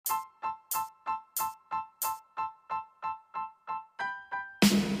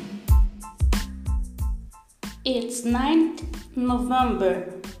It's 9th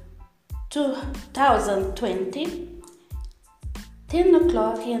November 2020, 10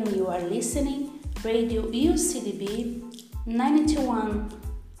 o'clock, and you are listening Radio UCDB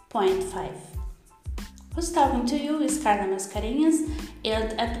 91.5. Who's talking to you is Carla Mascarenhas,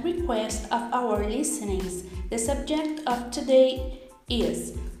 and at the request of our listeners, the subject of today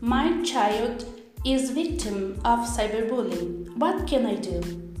is My child is victim of cyberbullying. What can I do?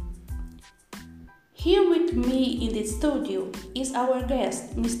 Here with me in the studio is our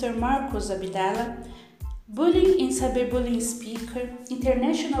guest, Mr. Marcos Abdallah, bullying and cyberbullying speaker,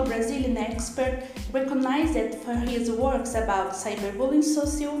 international Brazilian expert, recognized for his works about cyberbullying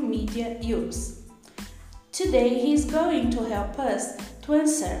social media use. Today he is going to help us to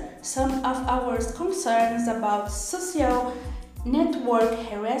answer some of our concerns about social network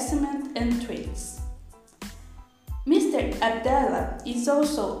harassment and threats. Mr. Abdallah is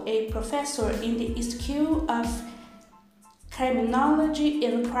also a professor in the School of Criminology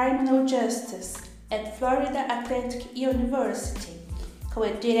and Criminal Justice at Florida Atlantic University,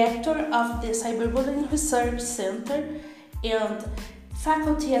 co-director of the Cyberbullying Research Center and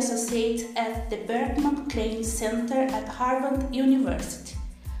faculty associate at the Berkman Klein Center at Harvard University.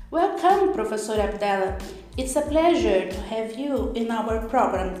 Welcome, Professor Abdallah. It's a pleasure to have you in our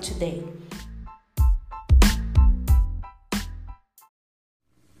program today.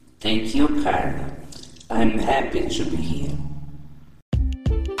 Thank you, Carla. I'm happy to be here.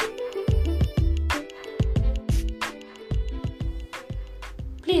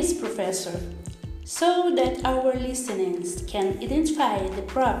 Please, Professor, so that our listeners can identify the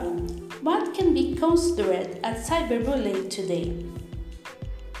problem, what can be considered as cyberbullying today?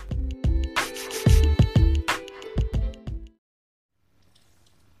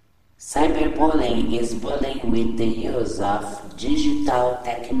 Cyberbullying is bullying with the use of digital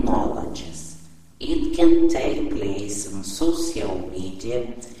technologies. It can take place on social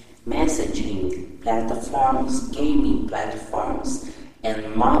media, messaging platforms, gaming platforms,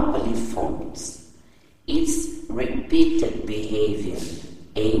 and mobile phones. It's repeated behavior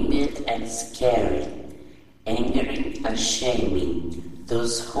aimed at scaring, angering, and shaming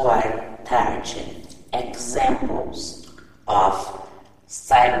those who are targeted. Examples of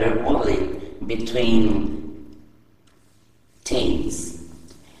cyberbullying between teens: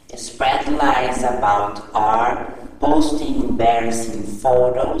 spread lies about or posting embarrassing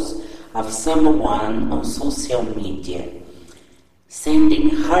photos of someone on social media, sending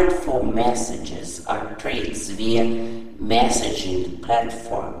hurtful messages or threats via messaging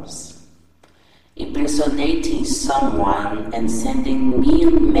platforms, impersonating someone and sending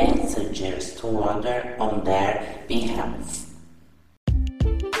mean messages to others on their behalf.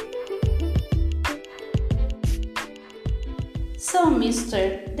 So,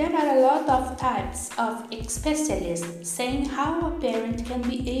 Mister, there are a lot of types of specialists saying how a parent can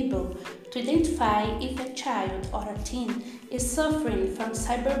be able to identify if a child or a teen is suffering from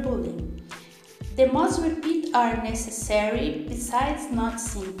cyberbullying. The most repeat are necessary besides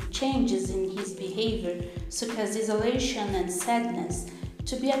noticing changes in his behavior, such as isolation and sadness,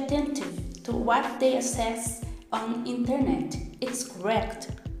 to be attentive to what they access on internet. It's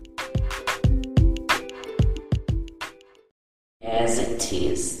correct. As it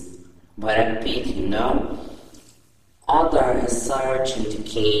is, but a pity, no? Other research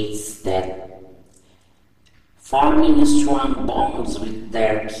indicates that forming strong bonds with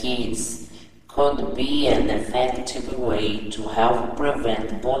their kids could be an effective way to help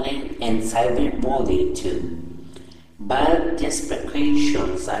prevent bullying and cyberbullying too. But these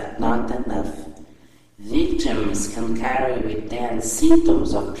precautions are not enough. Victims can carry with them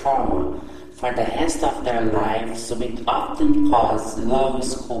symptoms of trauma for the rest of their lives, which often cause low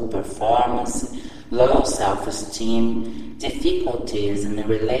school performance, low self-esteem, difficulties in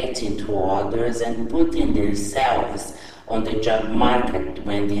relating to others, and putting themselves on the job market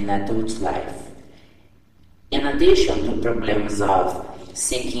when in adult life. In addition to problems of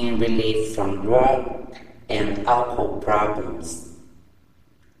seeking relief from drug and alcohol problems.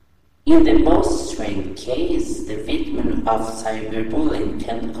 In the most extreme case, the victim of cyberbullying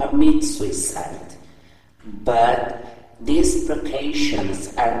can commit suicide, but these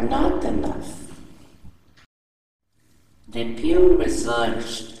precautions are not enough. The Pew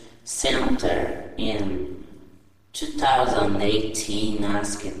Research Center in 2018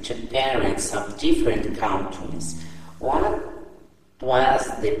 asked to parents of different countries what was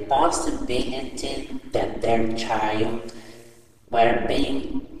the possibility that their child were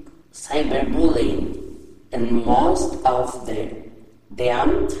being cyberbullying, and most of them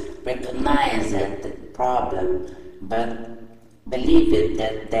recognized the problem, but believed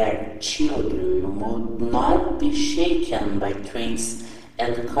that their children would not be shaken by trains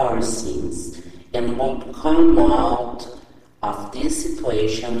and car scenes and would come out of this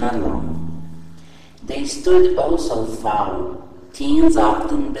situation alone. The study also found teens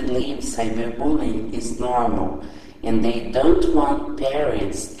often believe cyberbullying is normal and they don't want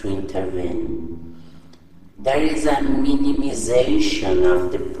parents to intervene. There is a minimization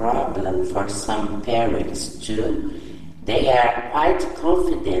of the problem for some parents too. They are quite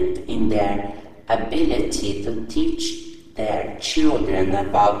confident in their ability to teach their children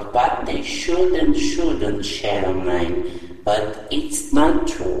about what they should and shouldn't share online, but it's not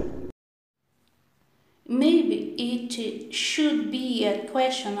true. Maybe it should be a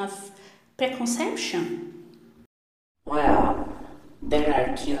question of preconception. Well, there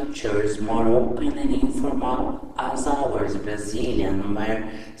are cultures more open and informal as ours, Brazilian,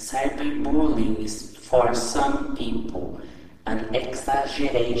 where cyberbullying is for some people an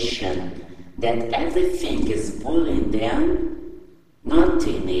exaggeration that everything is bullying them.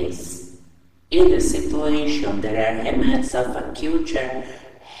 Nothing is. In the situation, there are elements of a culture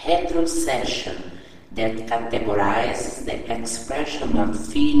heterosexual that categorizes the expression of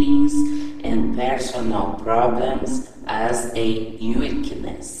feelings and personal problems as a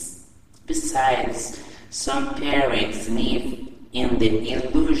weakness. Besides, some parents live in the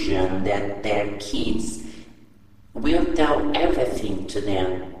illusion that their kids will tell everything to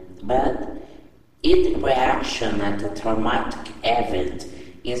them, but its reaction at a traumatic event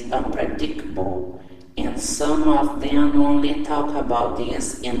is unpredictable, and some of them only talk about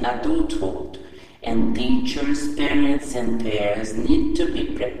this in adulthood. And teachers, parents, and peers need to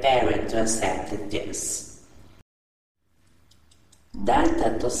be prepared to accept this.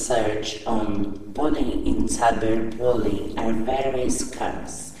 Data to search on bullying in cyberbullying are very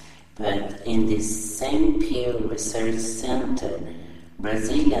scarce, but in the same Pew Research Center,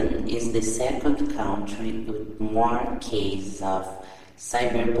 Brazil is the second country with more cases of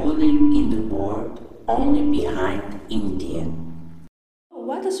cyberbullying in the world, only behind India.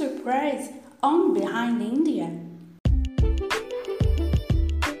 What a surprise! On behind India.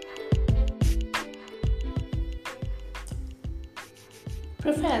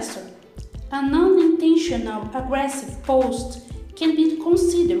 Professor, a non-intentional aggressive post can be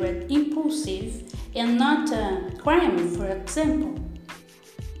considered impulsive and not a crime, for example.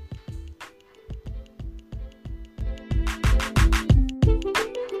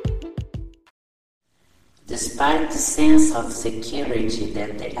 Despite the sense of security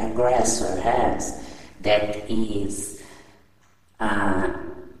that the aggressor has, that is a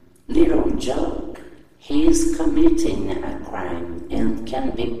little joke, he is committing a crime and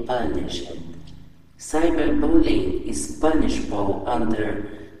can be punished. Cyberbullying is punishable under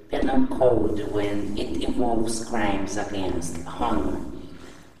Penal Code when it involves crimes against honor,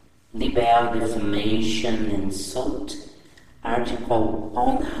 libel, defamation, insult. Article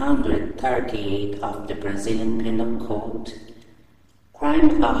 138 of the Brazilian Penal Code,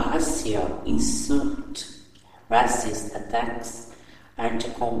 crime of racial insult, racist attacks,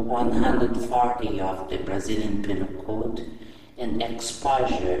 Article 140 of the Brazilian Penal Code, and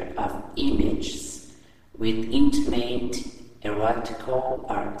exposure of images with intimate, erotical,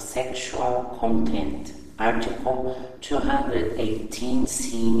 or sexual content, Article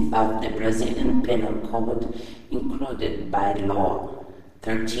 218C of the Brazilian Penal Code, included by law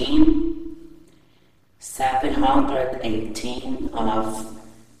 13,718 of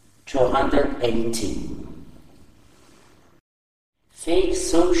 218. Fake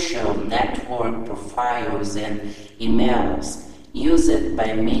social network profiles and emails used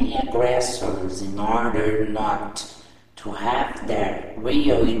by many aggressors in order not to have their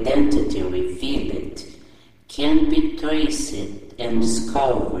real identity revealed can be traced and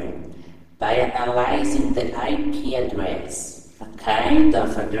discovered by analyzing the IP address, a kind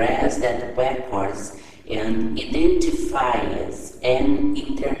of address that records and identifies an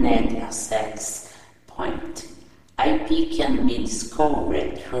Internet access point. IP can be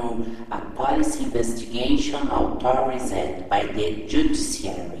discovered through a policy investigation authorized by the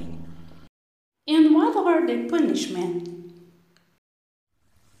judiciary. And what are the punishments?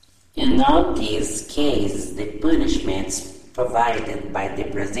 In all these cases, the punishments provided by the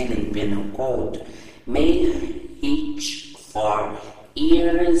Brazilian Penal Code may reach for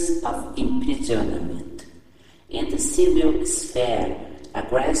years of imprisonment. In the civil sphere,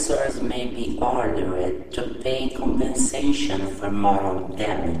 aggressors may be ordered to pay compensation for moral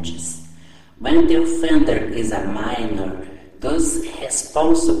damages. When the offender is a minor, those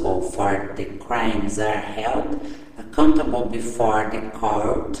responsible for the crimes are held accountable before the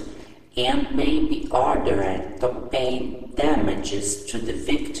court and may be ordered to pay damages to the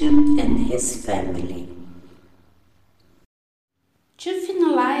victim and his family. To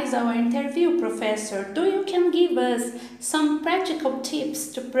finalize our interview, Professor, you can give us some practical tips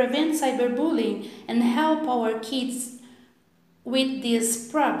to prevent cyberbullying and help our kids with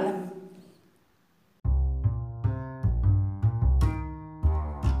this problem?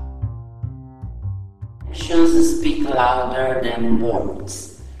 Actions speak louder than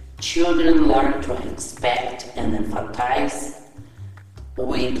words. Children learn to respect and empathize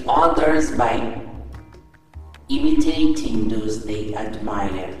with others by imitating those they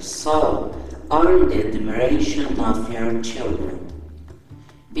admire. So, earn the admiration of your children.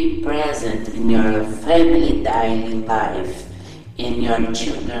 Be present in your family daily life, and your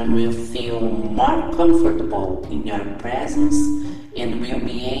children will feel more comfortable in your presence and will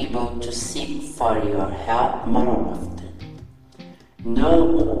be able to seek for your help more often.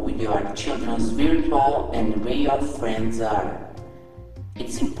 Know who your children's virtual and real friends are.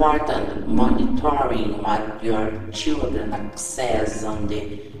 It's important monitoring what your children access on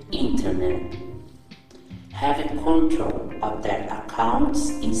the internet. Have control of their accounts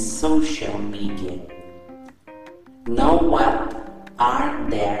in social media. Know what are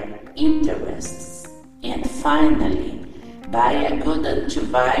their interests. And finally, buy a good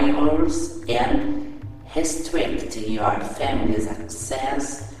antivirus and restrict your family's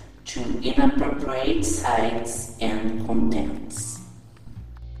access to inappropriate sites and contents.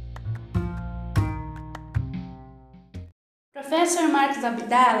 Professor Marcos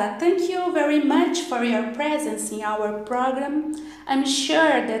Abdallah, thank you very much for your presence in our program. I'm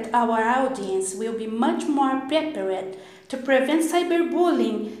sure that our audience will be much more prepared to prevent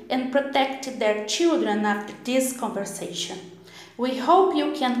cyberbullying and protect their children after this conversation. We hope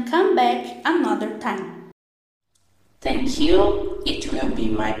you can come back another time. Thank you. It will be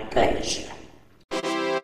my pleasure.